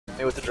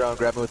me with the drone,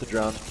 grab me with the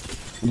drone.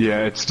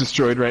 Yeah, it's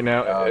destroyed right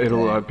now. Oh,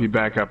 It'll be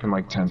back up in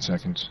like 10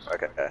 seconds.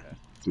 Okay.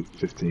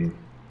 15.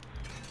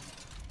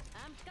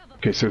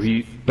 Okay, so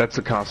that's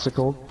a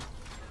Costicle?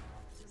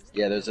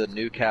 Yeah, there's a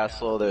new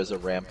castle, there's a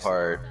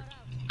rampart.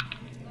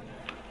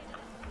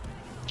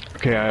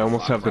 Okay, I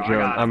almost have the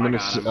drone.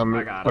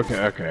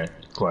 Okay,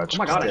 clutch. Oh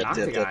my god, I knocked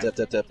the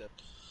guy. Dip.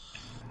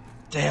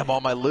 Damn, all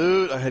my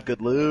loot. I had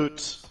good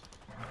loot.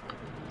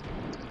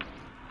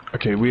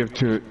 Okay, we have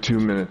two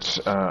minutes.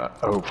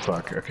 Oh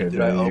fuck. Okay,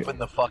 Dude, I opened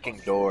the fucking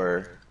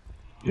door.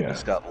 Yeah.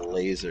 Just got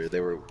laser.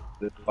 The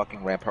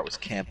fucking rampart was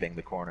camping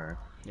the corner.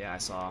 Yeah, I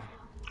saw.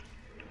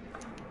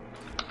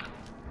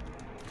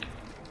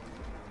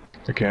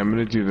 Okay, I'm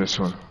gonna do this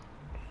one.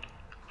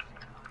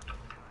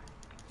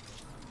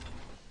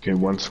 Okay,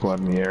 one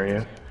squad in the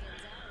area.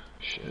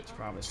 Shit. It's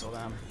probably still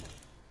them.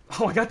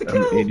 Oh, I got the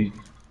kill! 80.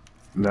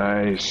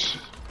 Nice.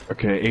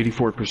 Okay,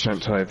 84%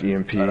 type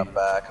EMP. Right,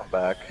 I'm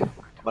back. I'm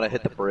gonna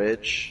hit the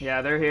bridge.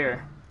 Yeah, they're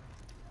here.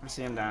 I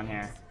see them down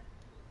here.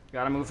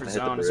 Gotta move for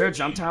zone. Is there a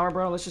jump tower,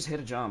 bro? Let's just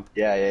hit a jump.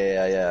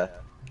 Yeah.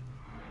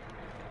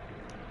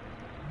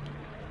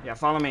 Yeah,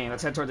 follow me.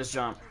 Let's head toward this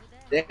jump.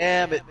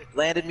 Damn, it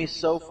landed me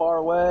so far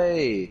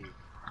away.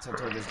 Let's head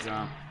toward this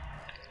jump.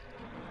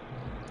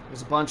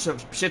 There's a bunch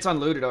of shit's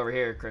unlooted over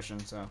here, Christian,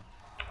 so.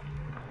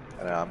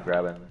 I know, I'm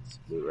grabbing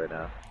loot right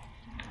now.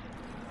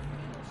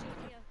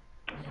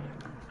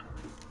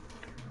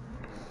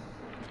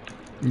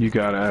 You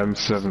got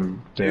M7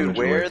 damage. Dude,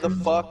 where the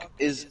fuck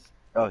is...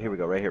 Oh, here we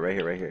go. Right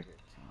here.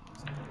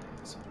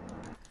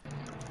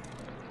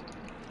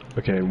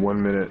 Okay,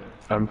 1 minute.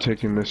 I'm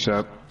taking this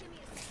up.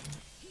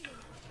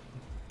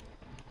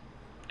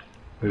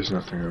 There's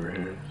nothing over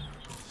here.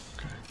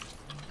 Okay.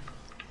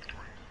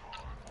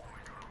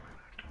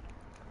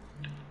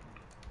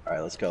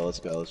 Alright, let's go. Let's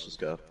just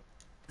go.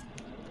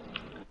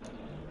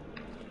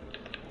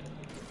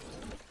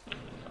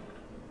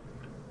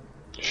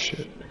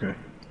 Shit, okay.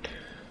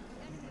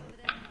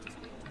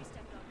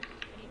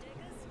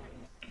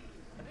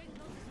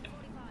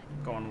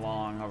 Going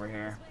long over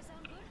here.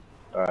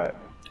 Alright.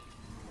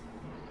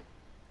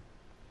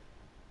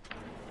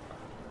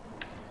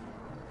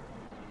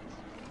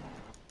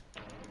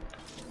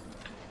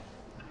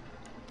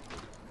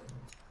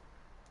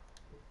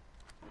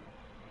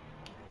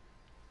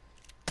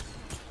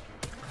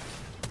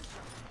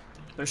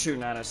 They're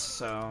shooting at us,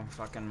 so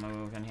fucking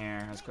move in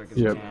here as quick as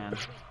you can.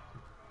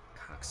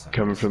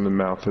 Coming from the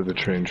mouth of the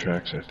train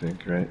tracks, I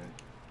think, right?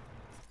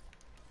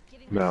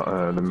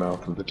 The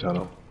mouth of the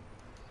tunnel.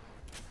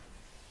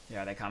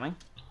 Yeah, are they coming?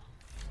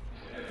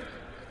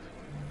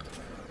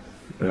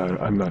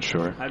 I'm not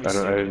sure. I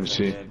didn't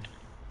see.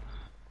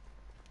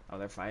 Oh,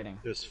 they're fighting.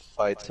 There's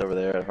fights over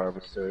there at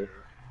Harvester.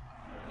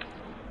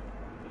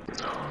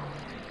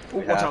 Ooh,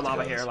 watch out,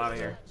 lava here.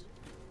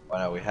 Why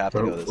not? We have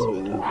to go this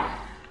way.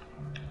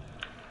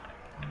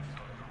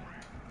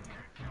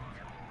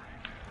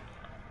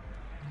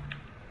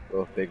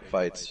 Both big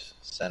fights,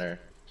 center.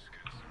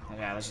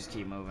 Yeah, let's just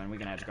keep moving. We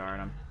can edge guard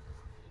them.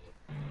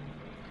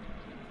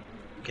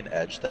 You can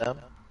edge them?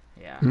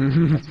 Yeah.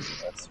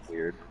 That's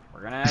weird.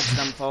 We're gonna edge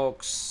them,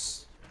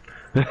 folks.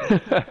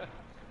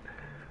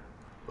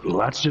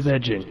 Lots of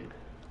edging.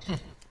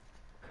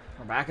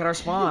 We're back at our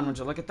spawn. Would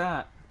you look at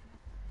that?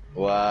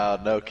 Wow,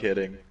 no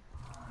kidding.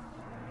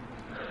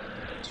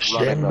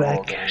 Stand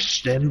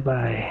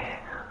by.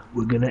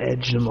 We're gonna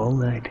edge them all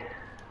night.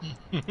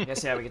 I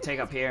guess, yeah, we could take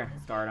up here,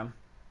 guard them.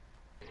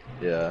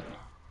 Yeah.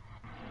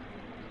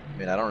 I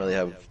mean, I don't really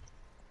have...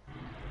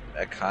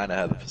 I kinda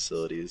have the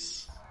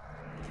facilities.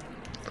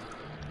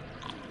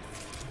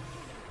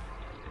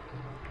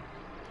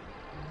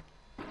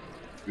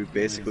 We've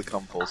basically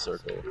come full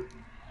circle.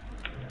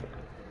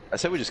 I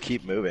said we just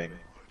keep moving.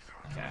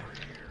 Okay.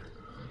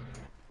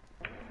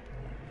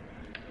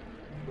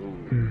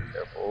 Ooh,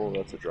 careful,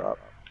 that's a drop.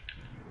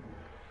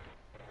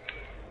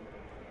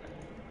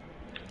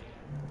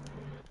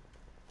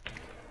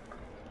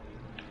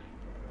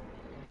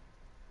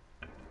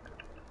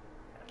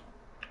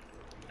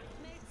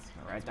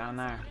 Right down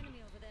there.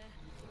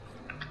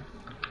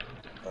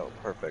 Oh,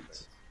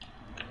 perfect.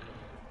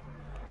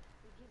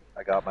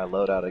 I got my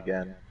loadout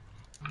again.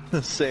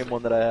 The same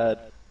one that I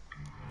had.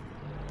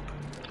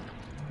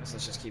 Guess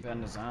let's just keep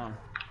heading to zone.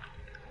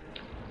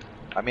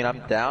 I mean, I'm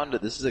down to...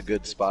 This is a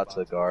good spot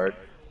to guard.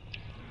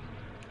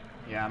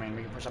 Yeah, I mean,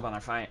 we can push up on their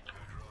fight.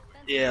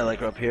 Yeah,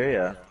 like up here,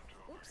 yeah.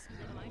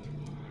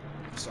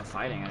 We're still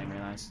fighting, I didn't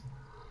realize.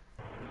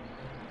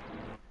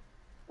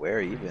 Where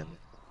even?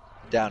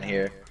 Down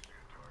here.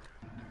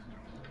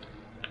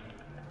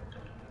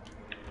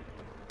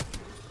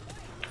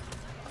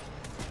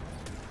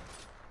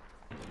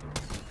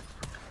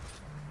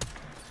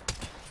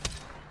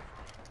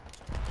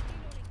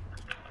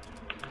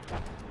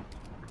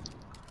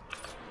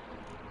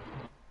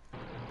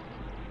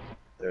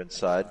 They're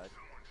inside.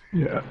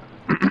 Yeah.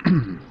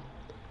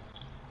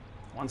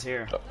 One's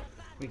here.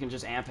 We can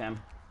just amp him.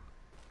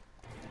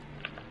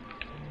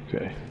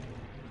 Okay.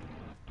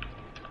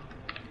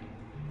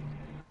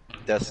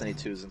 Destiny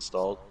 2's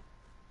installed.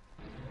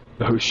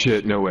 Oh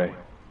shit, no way.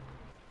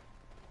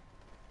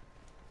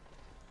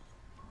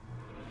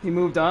 He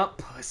moved up.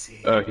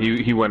 Pussy.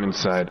 He went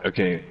inside.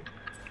 Okay.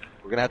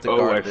 We're gonna have to Oh,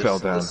 guard I fell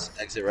down. this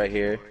exit right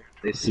here.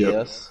 They see Yep.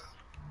 us.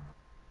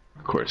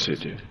 Of course they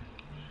do.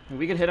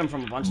 We could hit him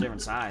from a bunch of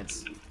different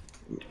sides.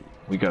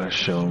 We gotta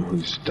show him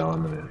who's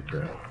dominant,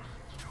 bro.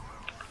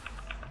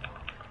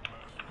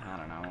 I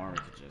don't know, or we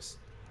could just...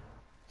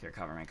 Here,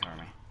 cover me, cover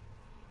me.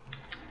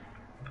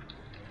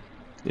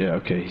 Yeah,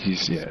 okay,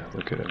 yeah,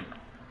 look at him.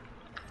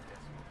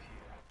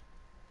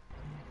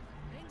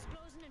 Rings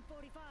closing in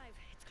 45.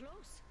 It's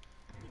close.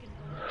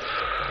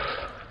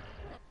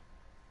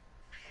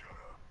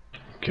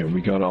 Okay,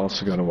 we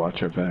also gotta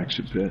watch our backs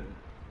a bit.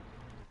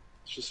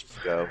 Let's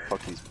just go.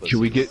 Fuck these pussies. Can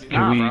we do this it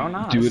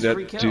is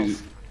free at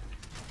kills.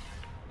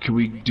 can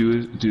we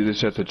do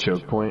this at the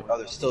choke point? Oh,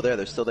 they're still there.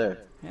 They're still there.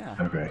 Yeah.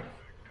 Okay.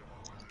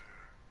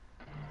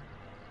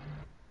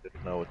 They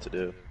don't know what to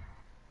do.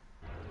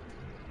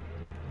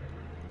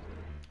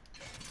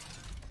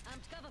 I'm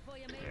cover for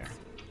you, Here. mates.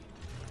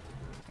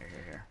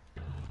 Here.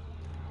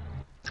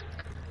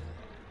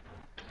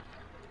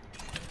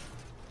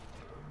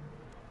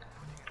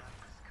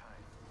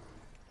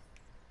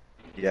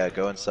 Yeah,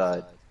 go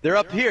inside. They're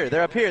up here.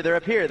 They're up here. They're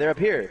up here. They're up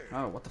here.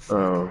 Oh, what the fuck?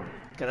 Oh.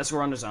 Okay, let's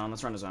run the zone.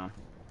 Let's run the zone.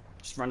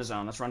 Just run the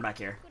zone. Let's run back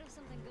here. Could have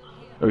something good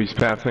here. Oh, he's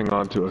pathing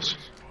onto us.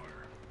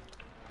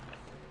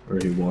 Or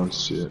he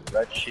wants to.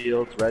 Red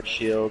shields. Red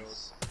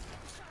shields.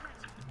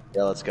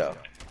 Yeah, let's go.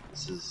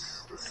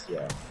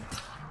 Yeah.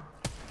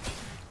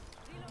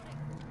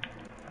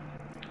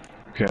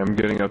 Okay, I'm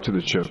getting up to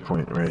the choke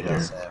point right Yeah,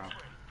 here. Sam.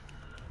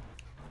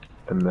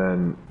 And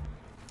then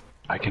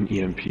I can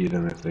EMP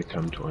them if they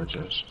come towards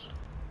us.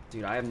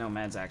 Dude, I have no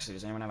meds actually.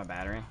 Does anyone have a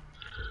battery?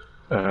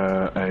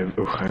 I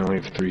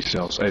only have 3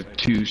 cells. I have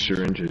 2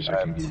 syringes I I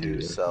can have give 2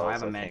 you. cells. Oh, I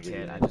have a I med can't give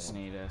kit. you I any. just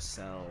need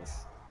cells.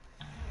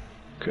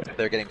 Okay.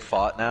 They're getting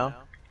fought now.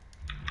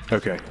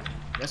 Okay.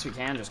 Guess we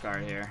can just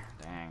guard here.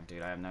 Dang,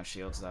 dude, I have no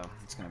shields though.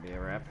 It's gonna be a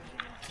rip.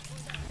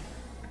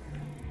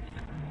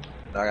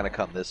 They're not gonna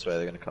come this way.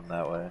 They're gonna come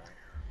that way.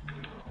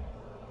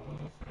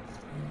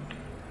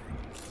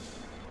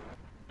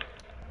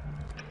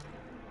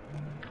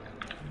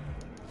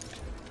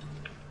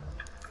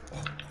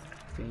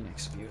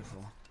 Phoenix,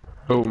 beautiful.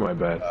 Oh, my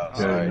bad. Oh, Yeah,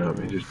 sorry.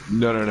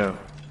 no, no.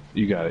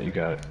 You got it.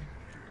 Yeah,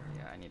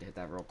 I need to hit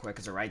that real quick.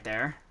 Is it right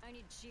there? I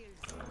need shields.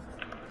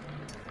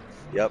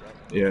 Yep.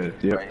 Yeah,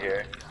 yep. Right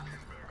here.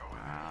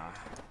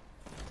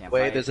 Can't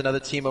Wait, fight. there's another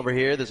team over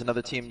here. There's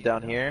another team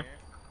down here.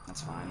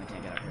 That's fine. They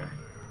can't get up here.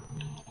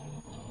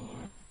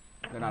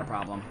 They're not a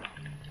problem.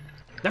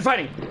 They're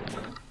fighting.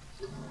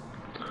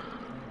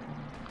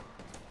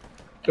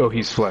 Oh,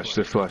 he's flesh.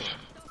 They're flesh.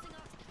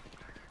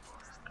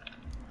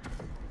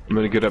 I'm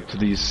gonna get up to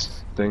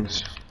these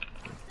things.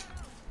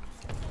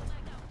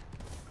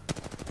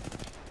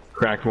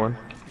 Cracked one.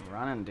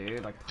 Running,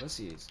 dude, like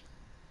pussies.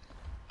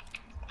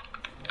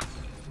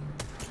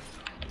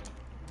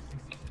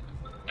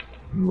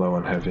 I'm low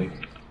on heavy.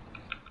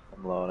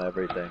 I'm low on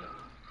everything.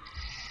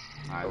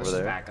 Alright, Over let's just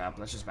there. back up.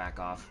 Let's just back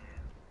off.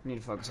 We need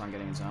to focus on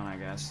getting in zone, I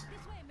guess.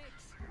 This way,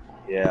 mates.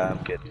 Yeah,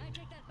 I'm getting I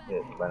take that back.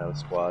 hit by another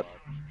squad.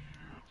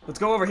 Let's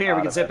go over here. We Out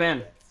can of zip it.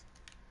 in.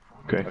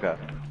 Okay. Okay.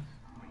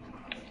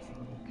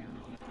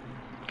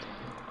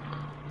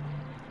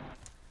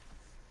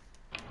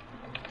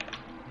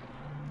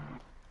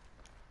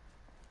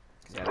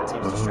 Yeah, that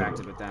team's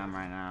distracted with them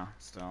right now.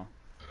 Still.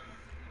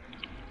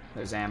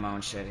 There's ammo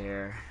and shit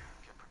here.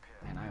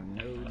 Man, I have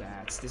no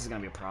bats. This is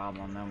gonna be a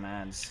problem. No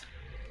meds.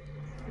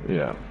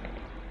 Yeah.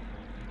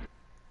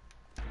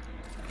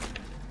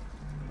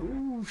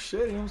 Ooh,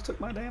 shit! He almost took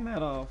my damn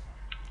head off.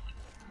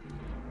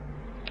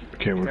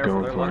 Okay, we're Careful,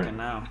 going they're for looking it.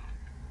 now.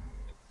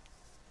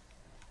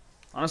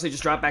 Honestly,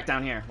 just drop back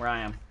down here, where I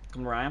am.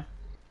 Come where I am.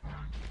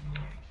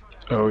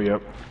 Oh,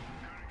 yep.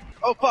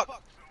 Oh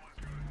fuck!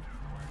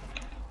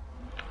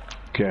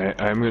 Okay,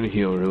 I'm gonna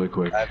heal really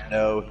quick. I have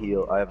no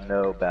heal. I have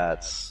no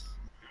bats.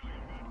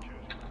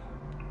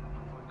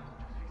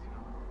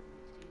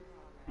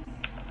 You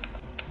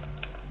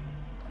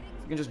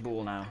can just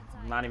bull now.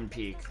 Not even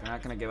peek. They're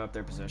not gonna give up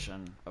their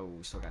position. Oh,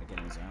 we still gotta get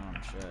in zone.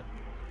 Shit.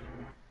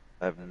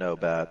 I have no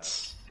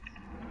bats.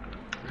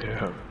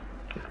 Yeah.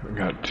 I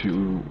got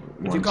 2.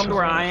 If you come to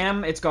where I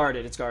am, it's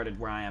guarded. It's guarded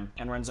where I am,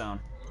 and we're in zone.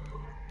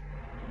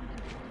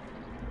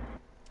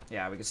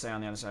 Yeah, we can stay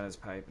on the other side of this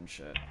pipe and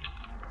shit.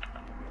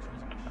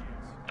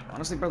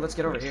 Honestly, bro, let's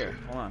get over here.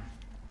 Hold on.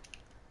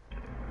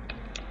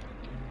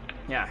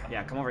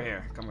 Yeah, come over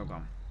here.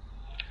 Come.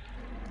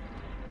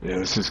 Yeah,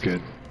 this is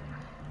good.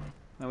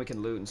 Then we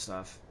can loot and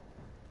stuff.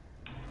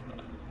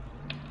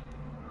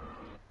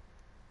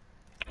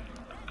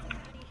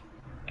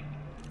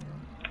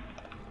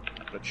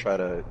 I'm gonna try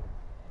to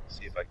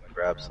see if I can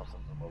grab something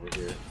from over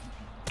here. Is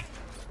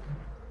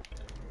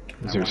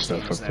That there one stuff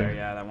team up is there. there?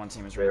 Yeah, that one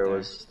team is right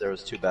There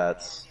was 2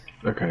 bats.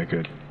 Okay,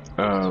 good.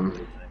 Things.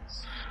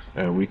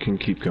 We can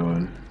keep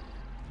going.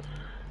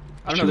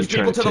 I don't know. Should we There's try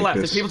people to to the take left.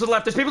 this? There's people to the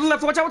left. There's people to the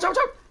left. Watch out!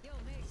 Yo,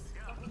 mates.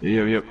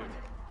 Yep.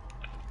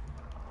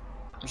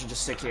 We should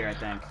just stick here, I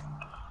think.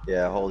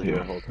 Yeah, hold here,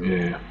 Yeah. hold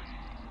here. Yeah.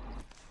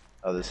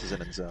 Oh, this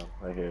isn't in zone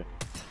right here.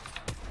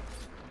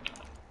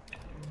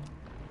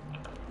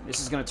 This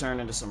is gonna turn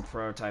into some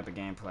pro type of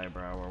gameplay,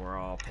 bro, where we're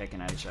all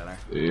picking at each other.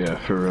 Yeah,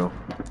 for real.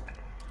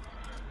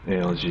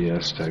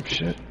 ALGS type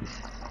shit.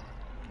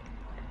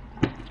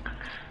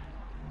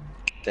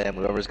 Damn,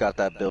 whoever's got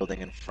that building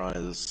in front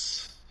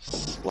is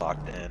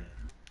locked in.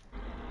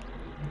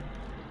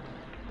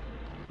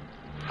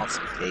 On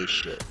some gay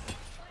shit.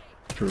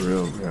 For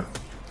real, yeah.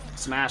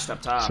 Smashed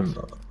up top.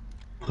 Some,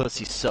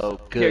 Pussy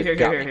so good.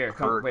 Here.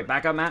 Come, wait,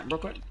 back up, Matt, real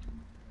quick.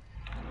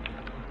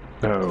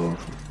 oh.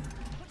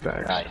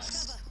 Facts.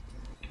 Nice.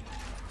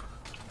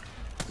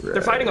 Right.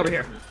 They're fighting over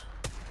here.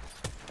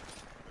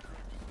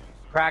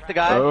 Crack the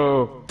guy.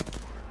 Oh.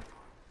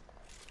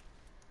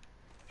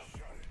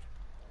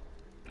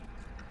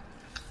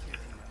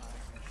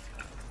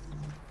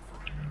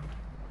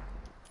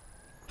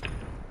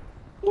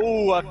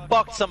 Ooh, I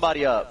fucked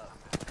somebody up.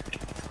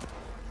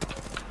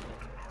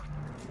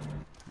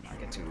 I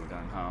get too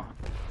gung ho.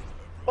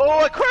 Oh,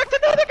 I cracked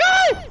another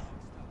guy!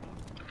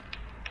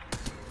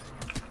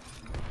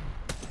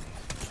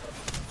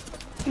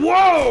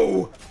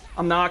 Whoa!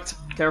 I'm knocked.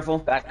 Careful.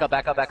 Back up.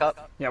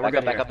 Yeah, we're back good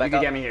up, here. back up, You back can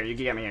up. get me here. You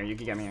can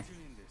get me here.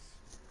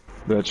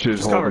 That should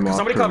Just hold cover. them off.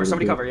 Somebody for a cover. little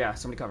Somebody bit. cover. Yeah,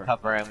 somebody cover.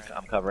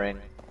 I'm covering.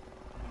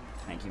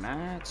 Thank you,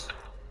 Matt.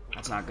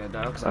 That's not good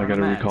though. 'Cause I don't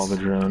gotta have recall meds. the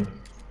drone.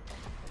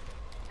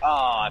 Oh,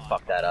 I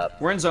fucked that up.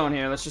 We're in zone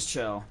here. Let's just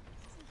chill.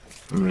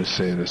 I'm gonna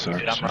save this arc.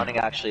 Dude, I'm running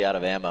actually out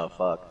of ammo.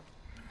 Fuck.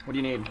 What do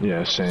you need?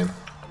 Yeah, same.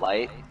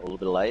 Light, a little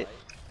bit of light.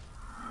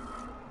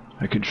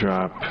 I could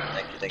drop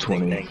Thank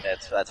 20. you.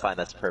 That's fine.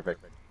 That's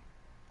perfect.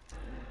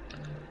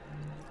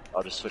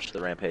 I'll just switch to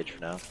the rampage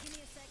for now.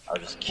 I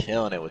was just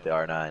killing it with the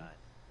R9.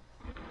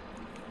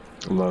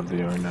 Love the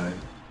R9.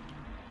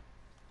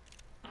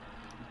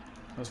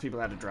 Those people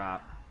had to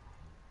drop.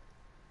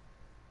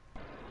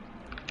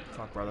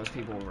 Fuck, bro. Those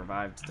people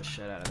revived the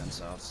shit out of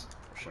themselves.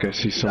 For sure. Okay, I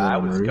see someone I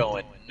on the was roof.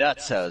 going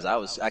nuts.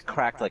 I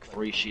cracked like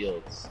 3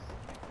 shields.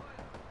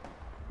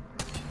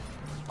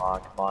 Come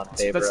on,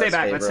 favor Let's stay us,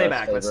 back, favor let's stay us,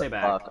 back, let's favor- stay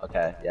back. Fuck,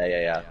 okay,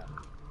 yeah.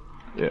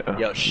 Yeah.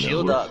 Yo, no,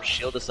 shield we're- up,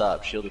 shield us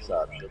up. I'm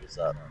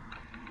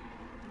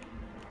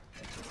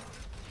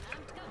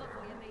cover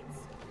for you, mates.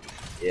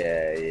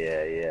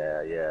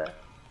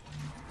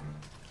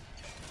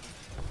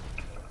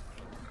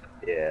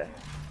 Yeah.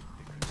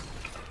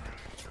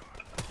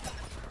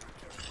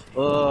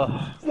 Ugh.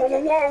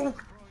 Whoa!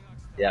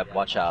 Yeah,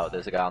 watch out.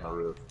 There's a guy on the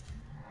roof.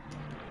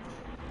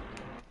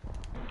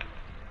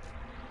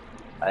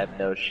 I have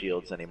no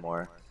shields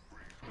anymore.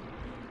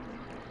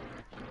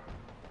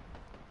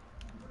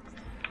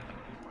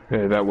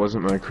 Hey, that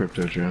wasn't my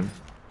crypto drone.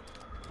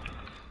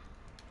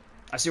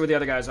 I see where the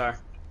other guys are.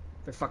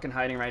 They're fucking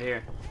hiding right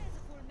here.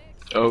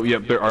 Oh,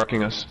 yep, they're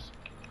arcing us.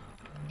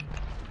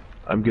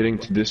 I'm getting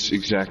to this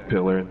exact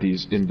pillar,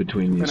 these in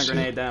between I'm gonna these two.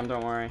 grenade them,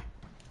 don't worry.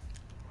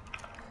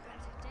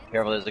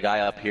 Careful, there's a guy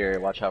up here.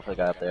 Watch out for the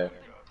guy up there.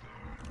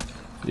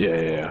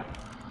 Yeah.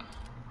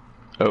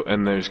 Oh,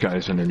 and there's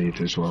guys underneath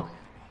as well.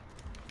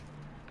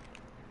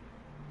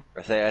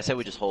 I say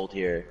we just hold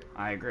here.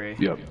 I agree.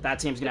 Yep. That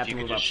team's gonna have You to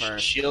can move up just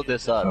first. shield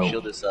this up. Oh.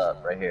 Shield this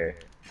up right here.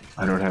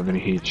 I don't have any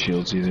heat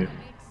shields either.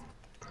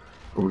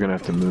 We're gonna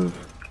have to move.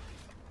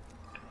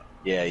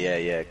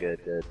 Yeah. Good.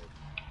 Good.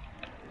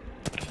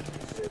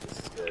 This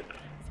is good.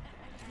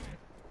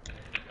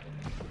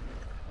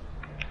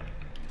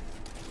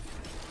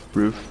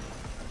 Roof.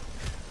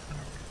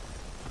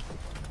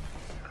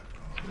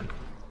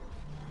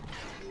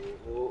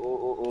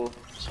 Ooh.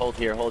 Just hold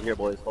here,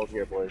 boys. Hold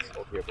here, boys.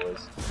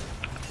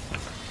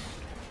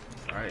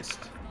 Christ.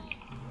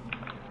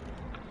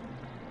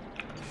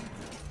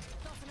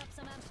 Toughen up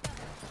some amp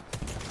cover.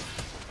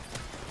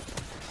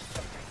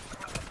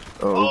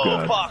 Oh,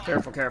 god. fuck!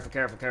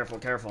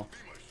 Careful.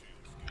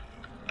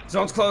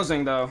 Zone's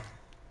closing though.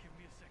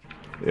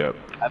 Yep.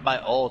 I have my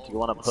ult. You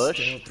want to push?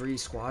 Still 3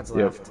 squads Yep.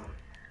 left.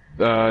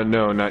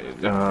 No, not.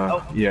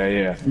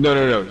 Yeah.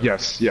 No.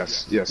 Yes.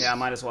 Yeah,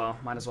 might as well.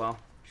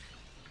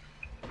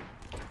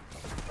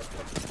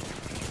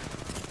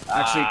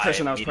 Actually,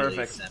 Christian, that was immediately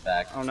perfect. sent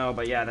back. Oh no,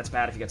 but yeah, that's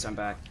bad if you get sent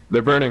back.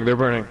 They're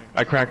burning.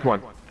 I cracked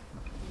one.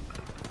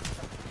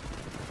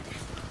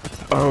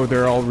 Oh,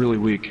 they're all really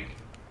weak.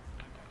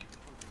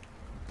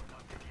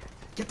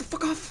 Get the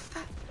fuck off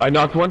that. I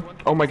knocked one.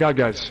 Oh my god,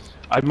 guys.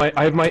 I'm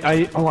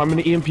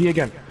gonna EMP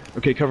again.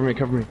 Okay, cover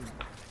me.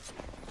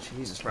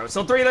 Jesus, bro. It's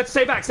still 3. Let's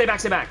stay back.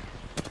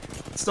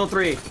 It's still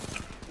 3.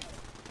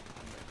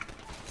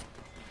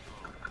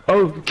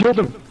 Oh, killed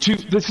him. 2.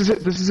 This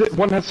is it.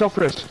 One has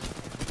self-rest.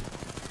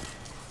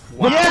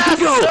 Wow. Yes,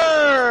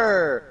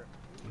 sir!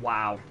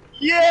 Wow.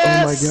 Yes,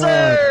 Oh my God.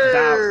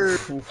 sir!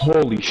 That,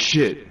 Holy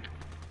shit.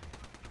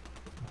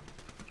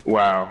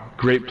 Wow.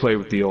 Great play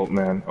with the ult,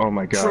 man. Oh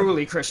my god.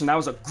 truly, Christian, that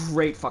was a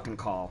great fucking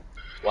call.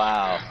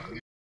 Wow.